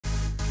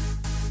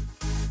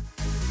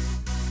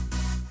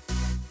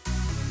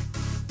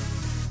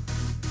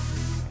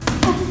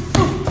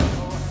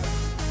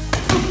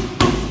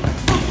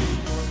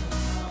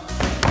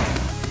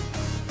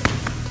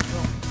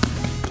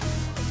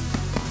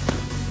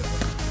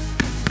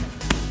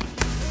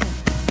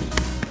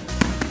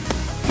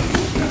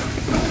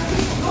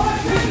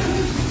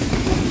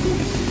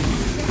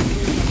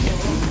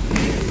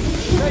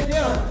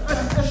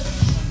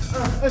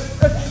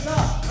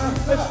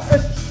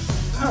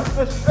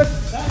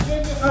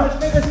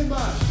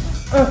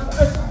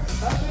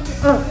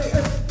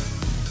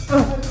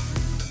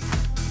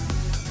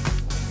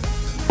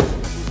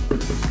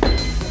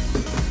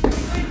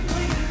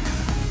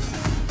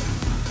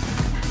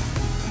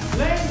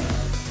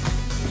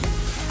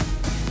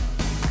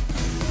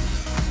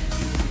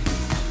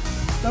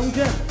Double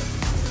jab.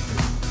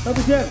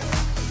 Double jab.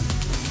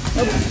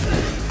 Double.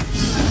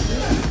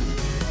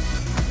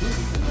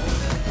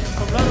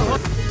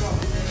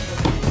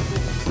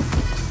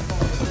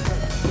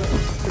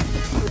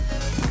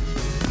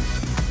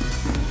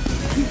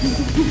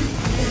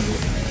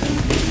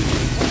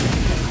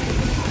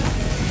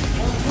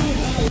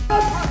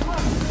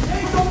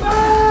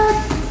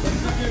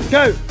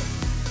 Go.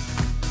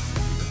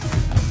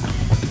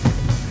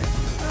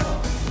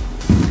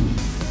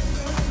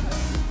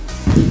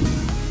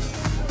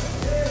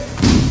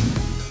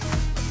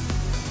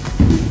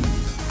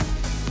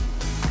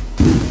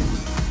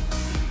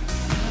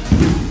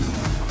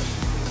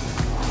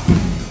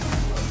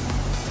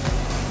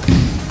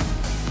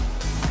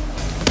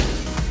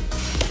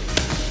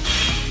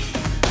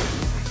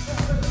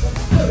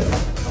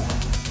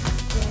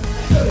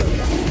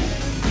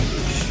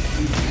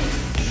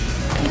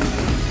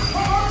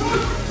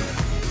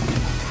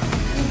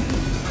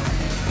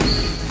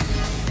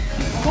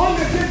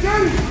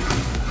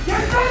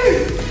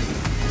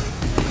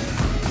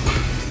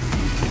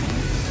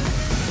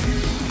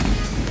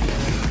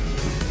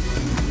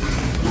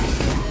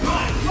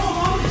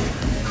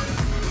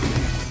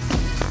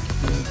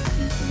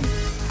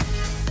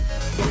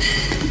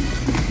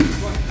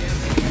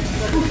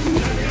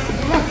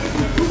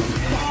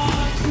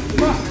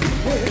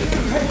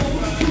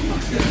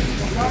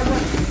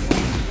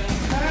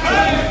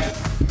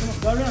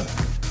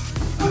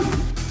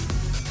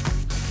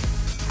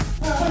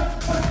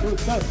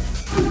 Go.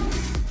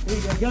 There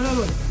you go. Get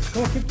over it. Go,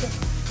 keep that.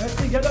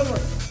 That's it. Get over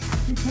it.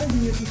 Keep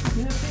changing it.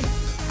 That's it.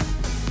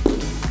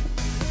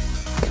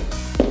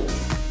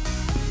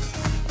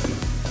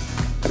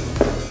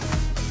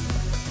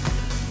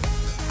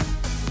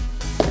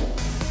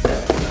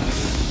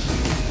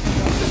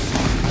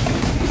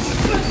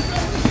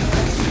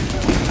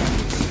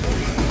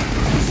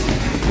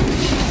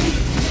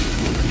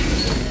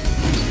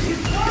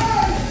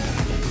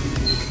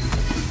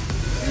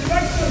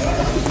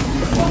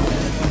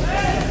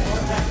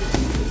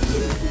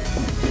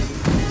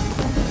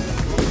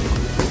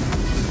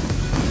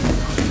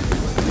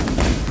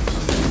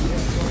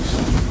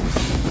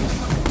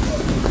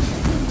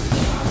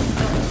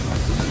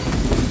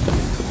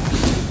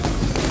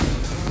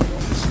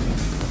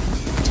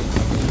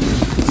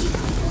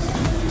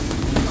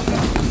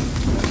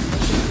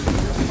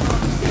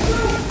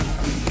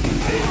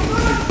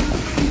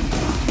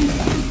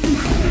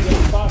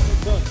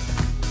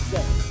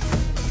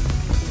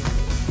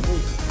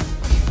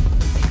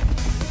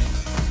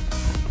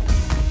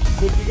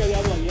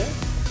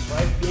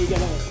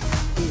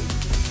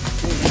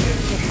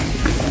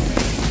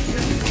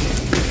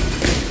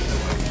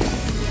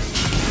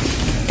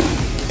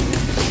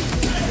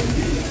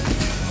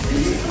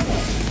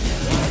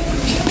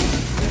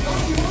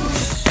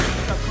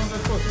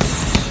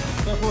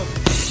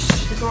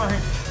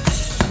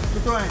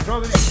 Throw hand,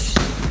 drop it in.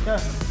 Yeah.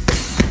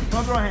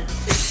 Don't throw hand.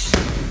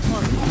 Come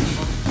on.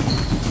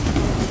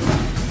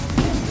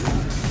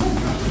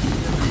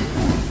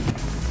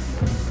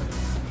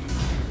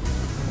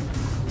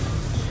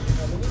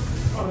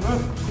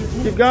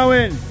 Keep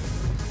going.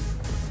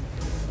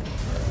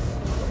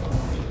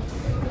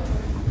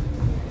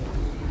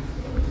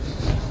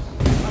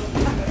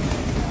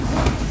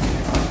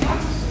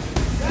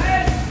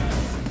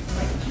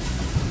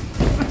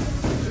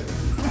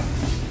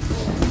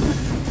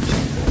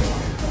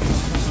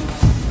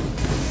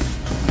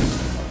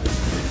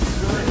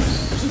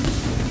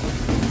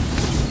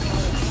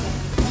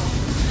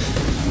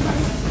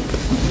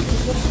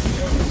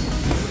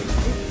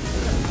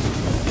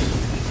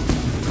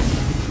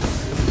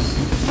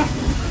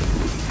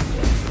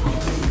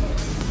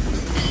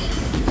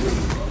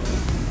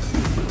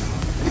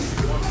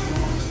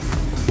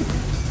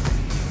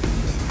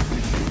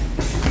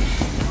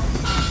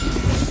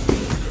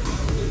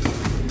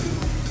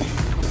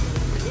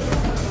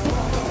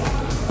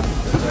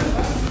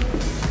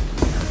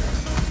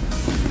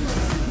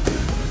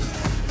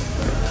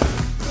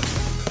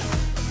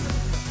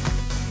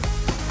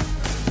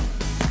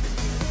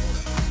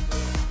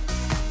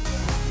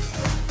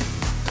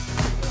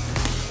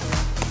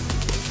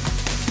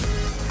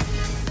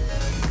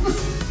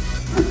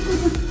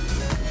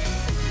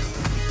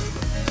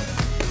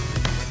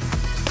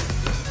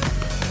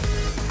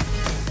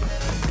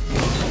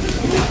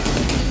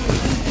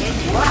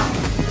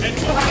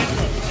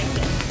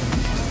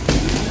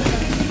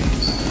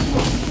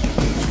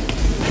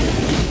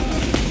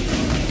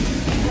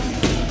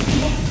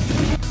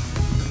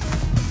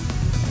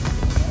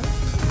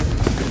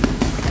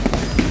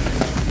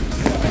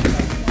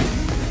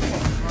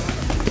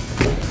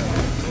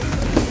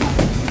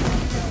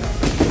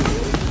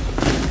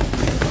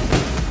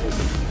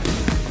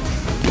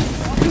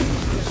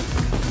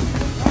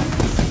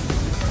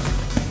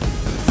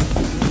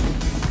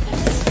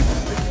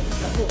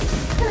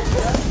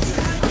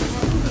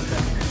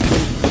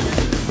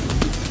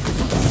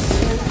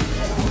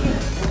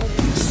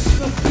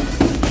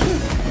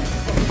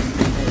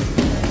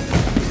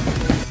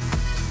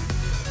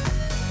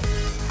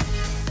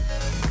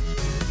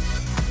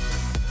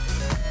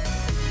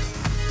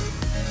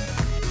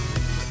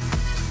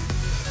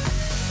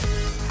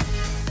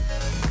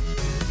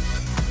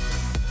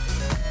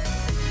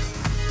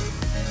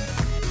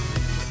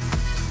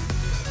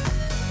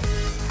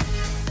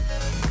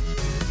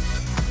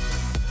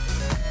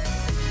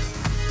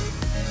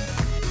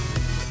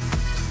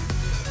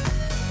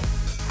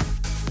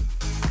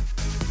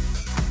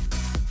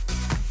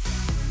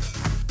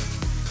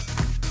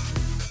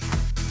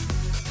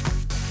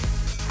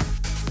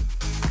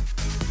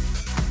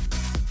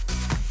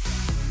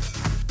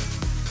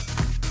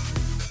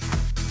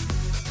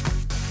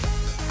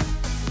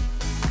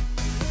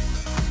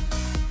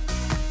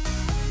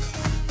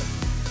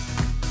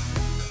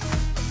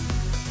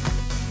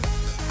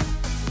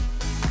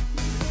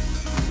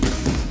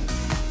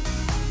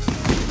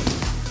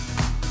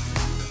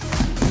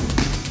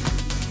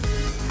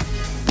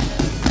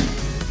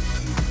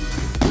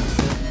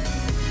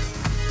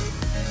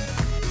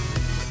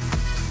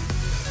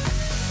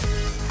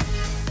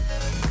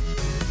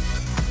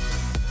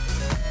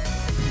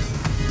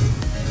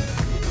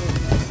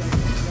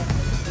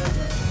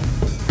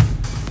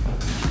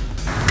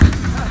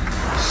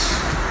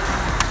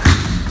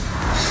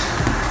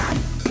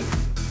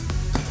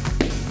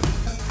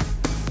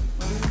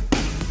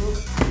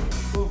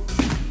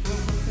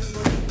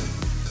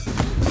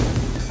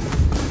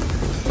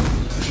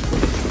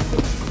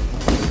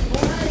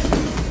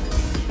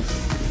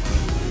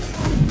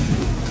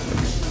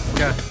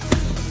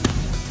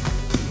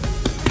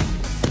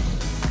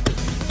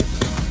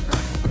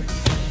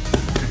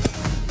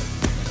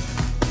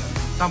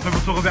 Some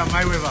people talk about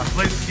Mayweather,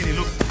 late skinny,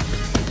 look,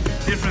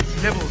 different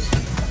levels.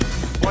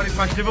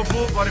 Bodypunch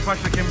Liverpool, Bodypunch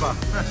Lakimba.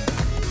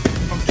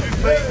 From 2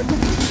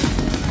 feet.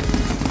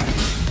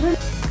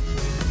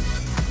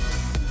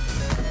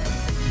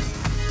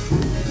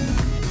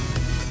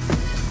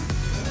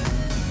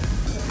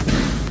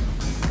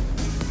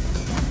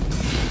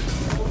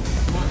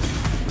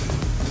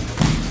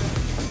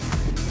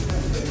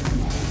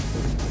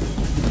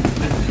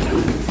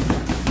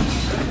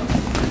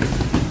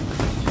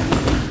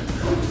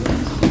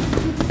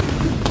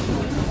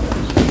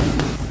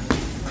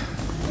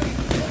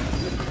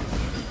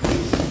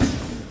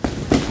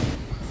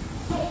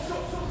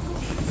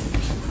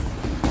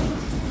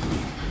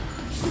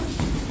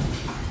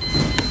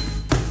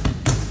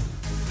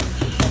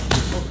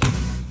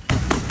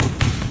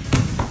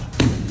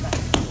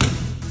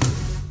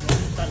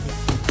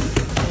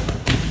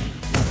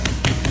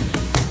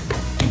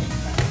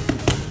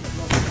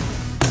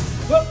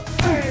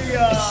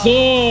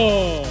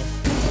 So.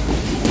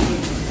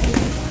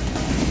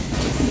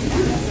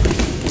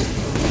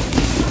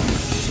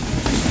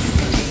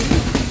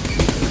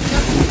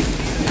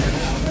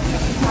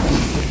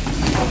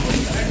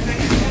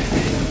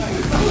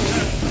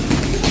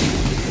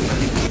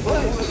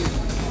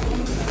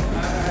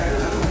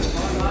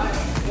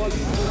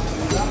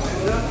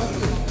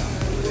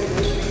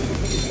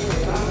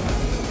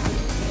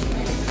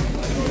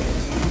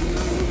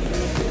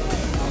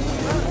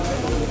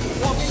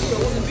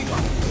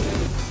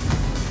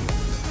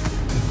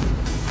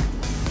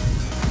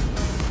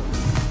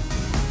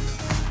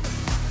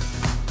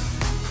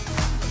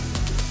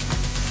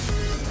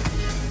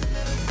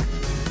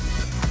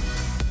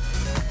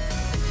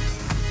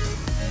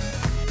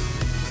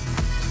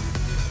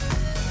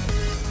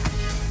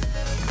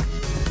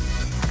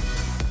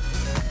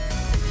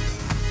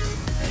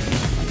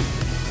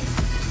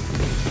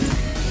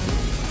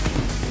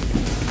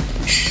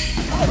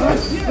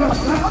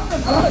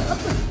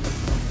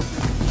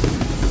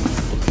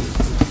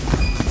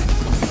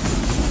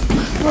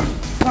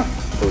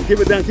 Keep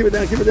it down, keep it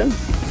down, keep it down.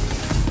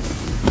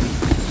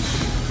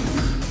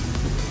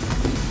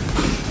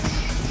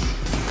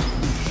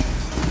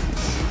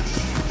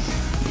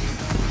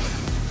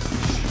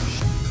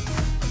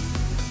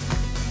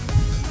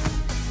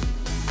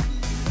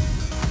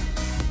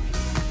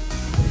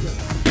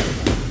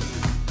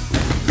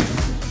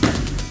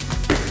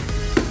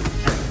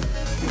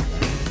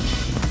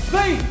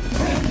 Speed!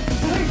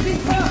 Speed,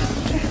 fast!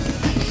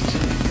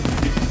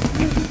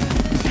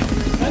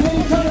 And then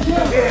you turn it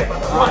down.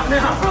 Yeah, right now.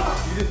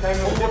 You just came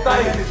all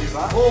day,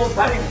 all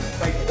day,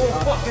 all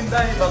fucking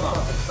day, brother.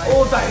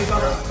 All day,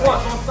 brother.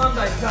 Twice on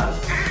Sunday, cuz.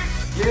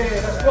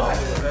 Yeah, that's right.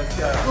 Let's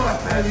go. Right,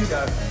 man. Let's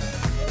go.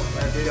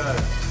 Let's go.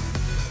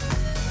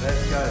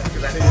 Let's go.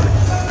 Let's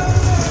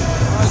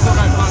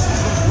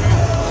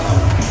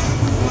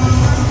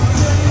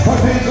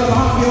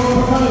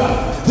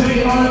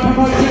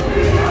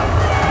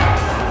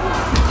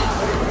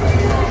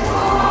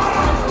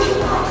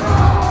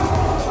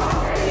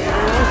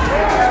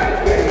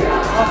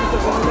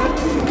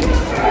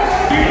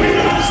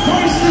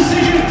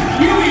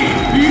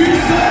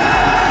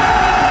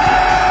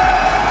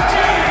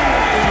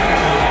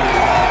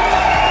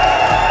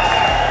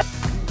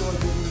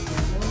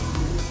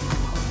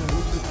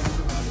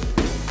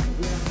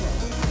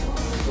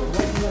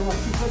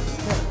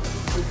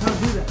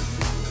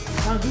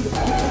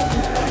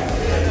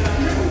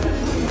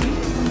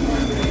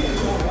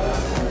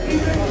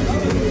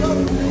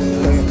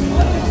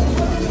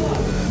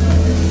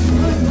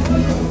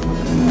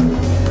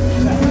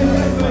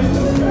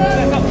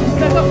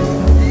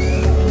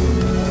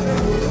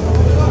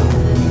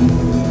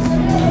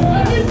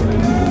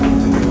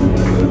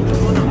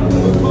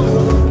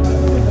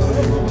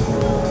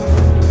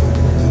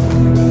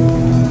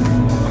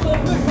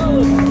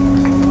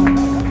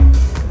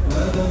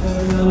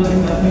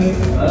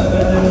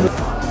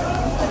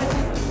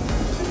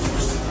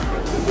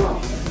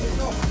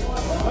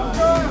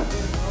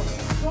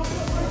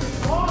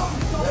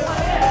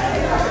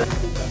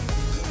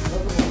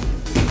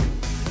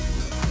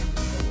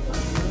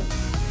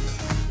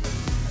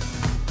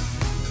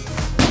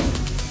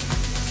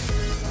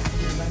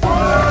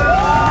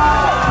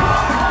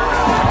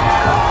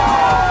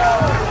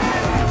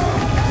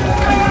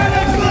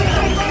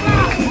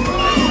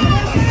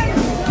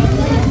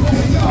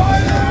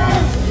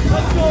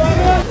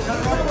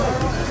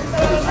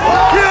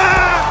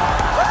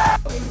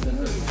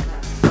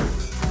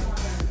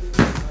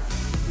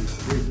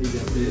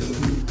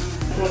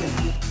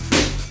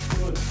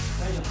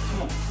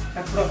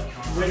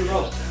Ready,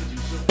 roll.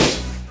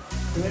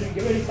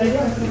 Get ready, take it.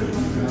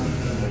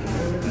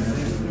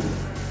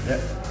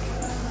 Yep.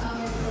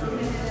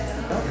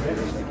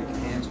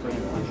 Hands free.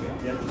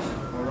 Yep.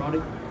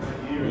 Alrighty.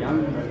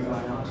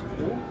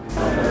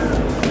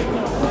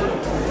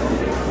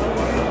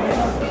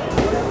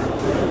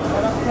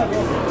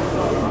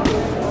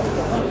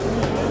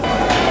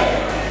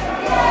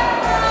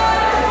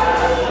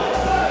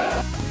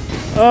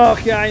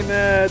 اخ يا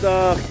عماد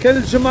اخ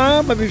كل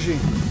جمعة ما بيجي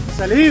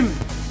سليم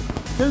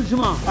كل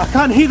جمعة. I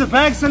can't hear the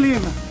bag,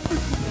 Salim.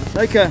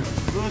 Okay.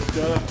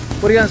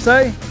 What are you gonna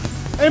say?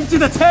 Empty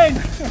the tank.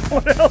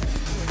 What else?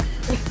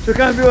 شو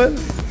كان بيقول؟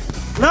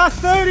 Last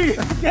 30.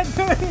 Get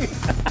 30.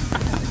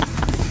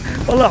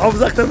 والله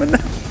حافظ أكثر منه.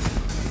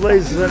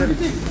 Please, man.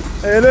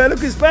 Hey, look,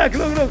 he's back.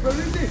 Look.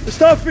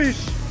 Starfish.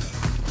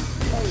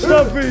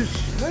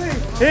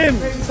 Him.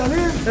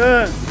 Salim.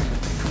 Yeah.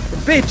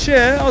 Bitch,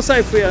 yeah. I'll say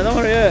it for you. Don't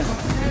worry, yeah.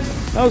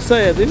 I'll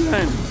say it, didn't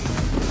I?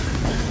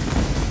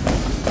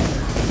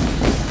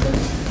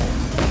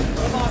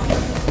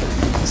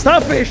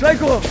 Starfish,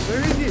 like what? Where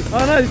is he?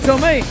 Oh no, you tell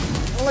me.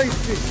 Allah is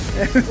sick.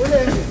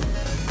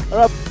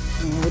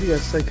 What do you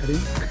guys say,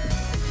 Karim?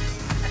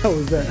 How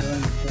was that?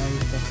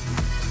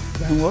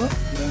 And what?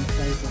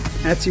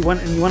 That's you won,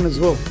 and you won as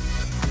well.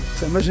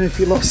 So imagine if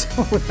you lost,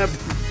 what would happen?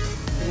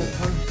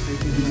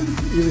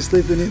 You'd be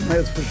sleeping in, mate,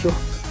 that's for sure.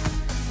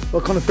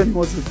 What kind of film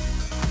was it?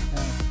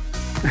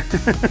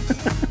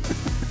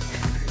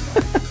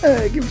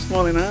 Keep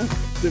smiling, huh?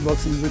 Do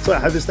boxing. It's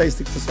like have a stay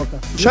stick for soccer.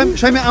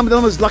 Show me arm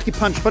with lucky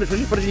punch.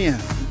 فرجني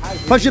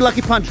Punch your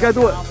lucky punch. Go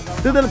do it.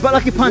 Do the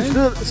lucky punch.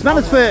 Smell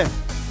it fair.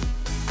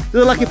 Do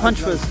the lucky punch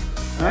first.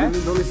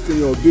 Don't listen to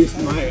your beast,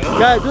 mate.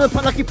 Go do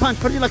the lucky punch.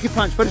 فرجي lucky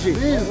punch.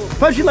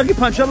 فرجي lucky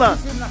punch. يلا.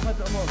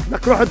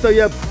 لك روح انت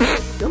وياه.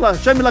 يلا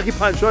show me lucky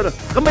punch.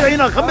 غمض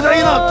عيونك. يلا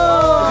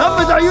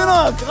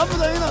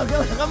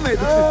غمض.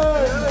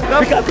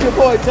 Pick up your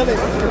boy. Tell him.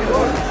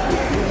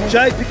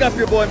 Jay, pick up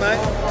your boy, mate.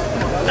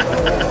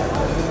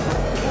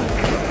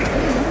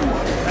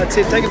 That's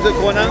it, take him to the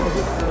corner.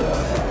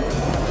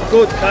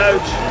 Good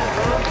coach.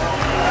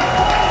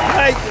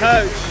 Great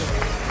coach.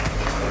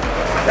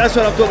 That's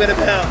what I'm talking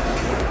about.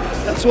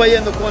 That's why you're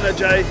in the corner,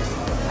 Jay.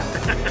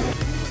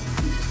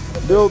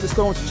 Bill, this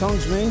guy wants to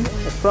challenge me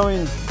of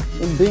throwing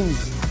in bins.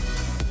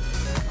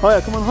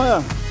 Higher, come on,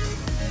 higher.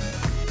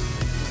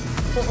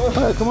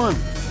 Higher, come on.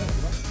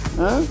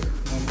 Huh?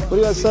 What do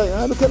you guys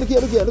say? Look here,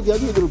 give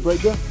me a little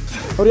break there.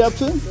 What are you up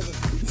to?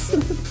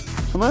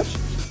 How much?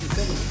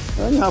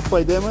 Only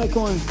halfway there, mate.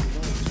 Come on.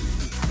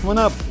 Come on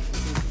up.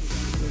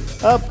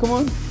 Come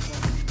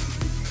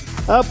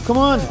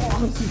on.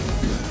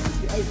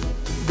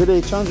 Did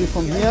they challenge you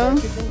from here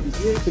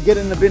to get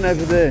in the bin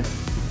over there?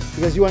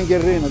 Because you won't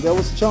get it in. Okay,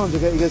 what's the challenge?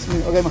 Okay, he goes to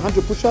me, okay,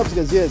 100 push-ups? He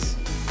goes, yes.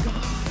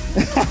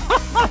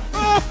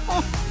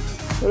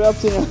 What are you up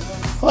to now?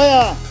 Oh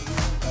yeah!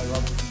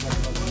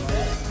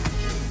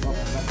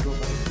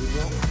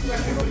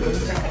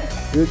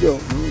 Good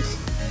job. Nice.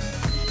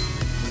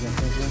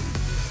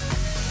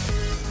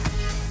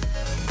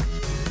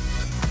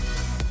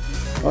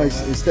 Oh, he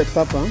stepped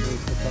up, huh?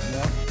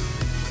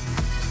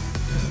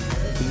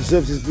 He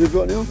deserves his blue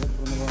belt now?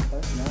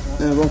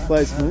 No, wrong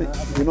place, mate.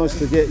 It'd be nice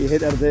to get your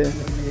head out of there. I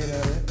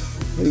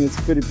think it's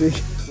pretty big.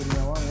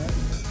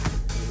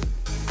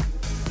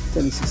 It's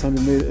only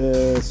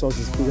 600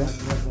 sizes bigger.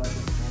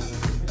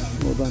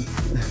 Well done.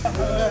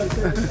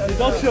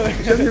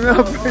 Show me your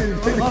mouth.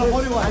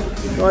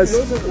 Guys,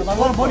 show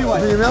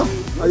me your mouth.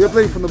 Oh, you're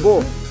bleeding from the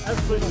ball.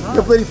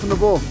 You're bleeding from the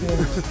ball.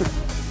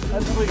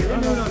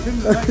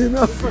 Your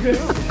mouth.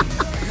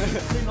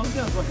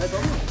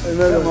 Hey,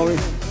 no, Molly.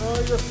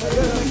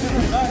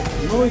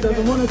 Molly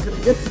doesn't want us to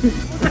get to you.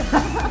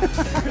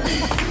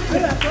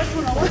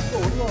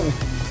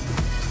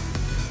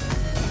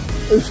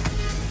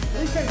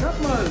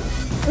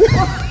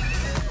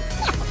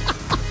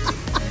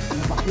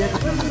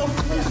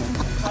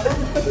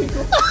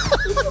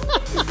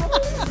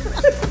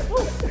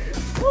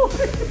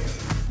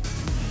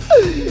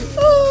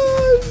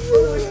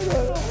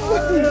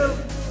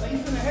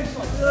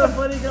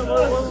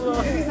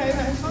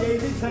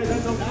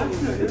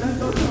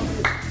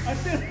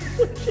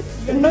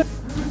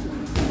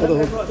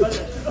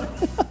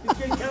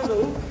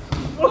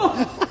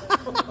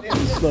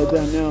 Slow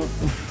down now.